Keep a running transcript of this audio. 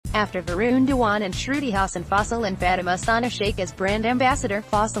After Varun Dhawan and Shruti Haasan, Fossil and Fatima Shaikh as brand ambassador,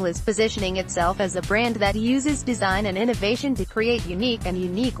 Fossil is positioning itself as a brand that uses design and innovation to create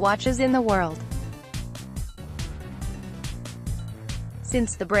unique watches in the world.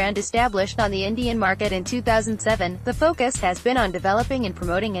 Since the brand established on the Indian market in 2007, the focus has been on developing and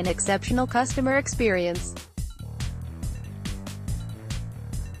promoting an exceptional customer experience.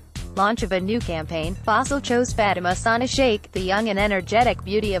 Launch of a new campaign, Fossil chose Fatima Shaikh, the young and energetic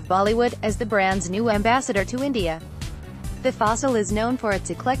beauty of Bollywood, as the brand's new ambassador to India. The Fossil is known for its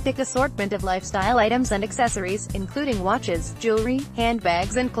eclectic assortment of lifestyle items and accessories, including watches, jewelry,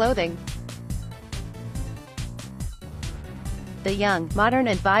 handbags and clothing. The young, modern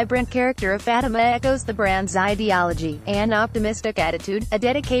and vibrant character of Fatima echoes the brand's ideology, an optimistic attitude, a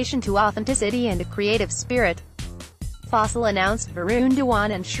dedication to authenticity and a creative spirit. Fossil announced Varun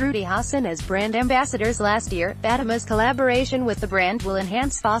Dhawan and Shruti Haasan as brand ambassadors last year. Fatima's collaboration with the brand will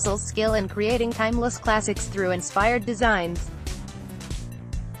enhance Fossil's skill in creating timeless classics through inspired designs.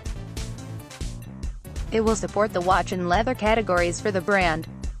 It will support the watch and leather categories for the brand.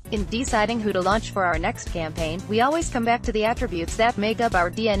 In deciding who to launch for our next campaign, we always come back to the attributes that make up our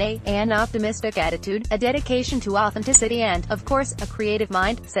DNA, an optimistic attitude, a dedication to authenticity and, of course, a creative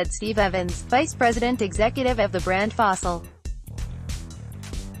mind, said Steve Evans, Vice President Executive of the brand Fossil.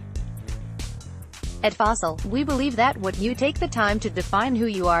 At Fossil, we believe that what you take the time to define who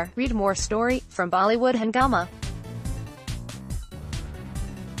you are. Read more story from Bollywood Hungama.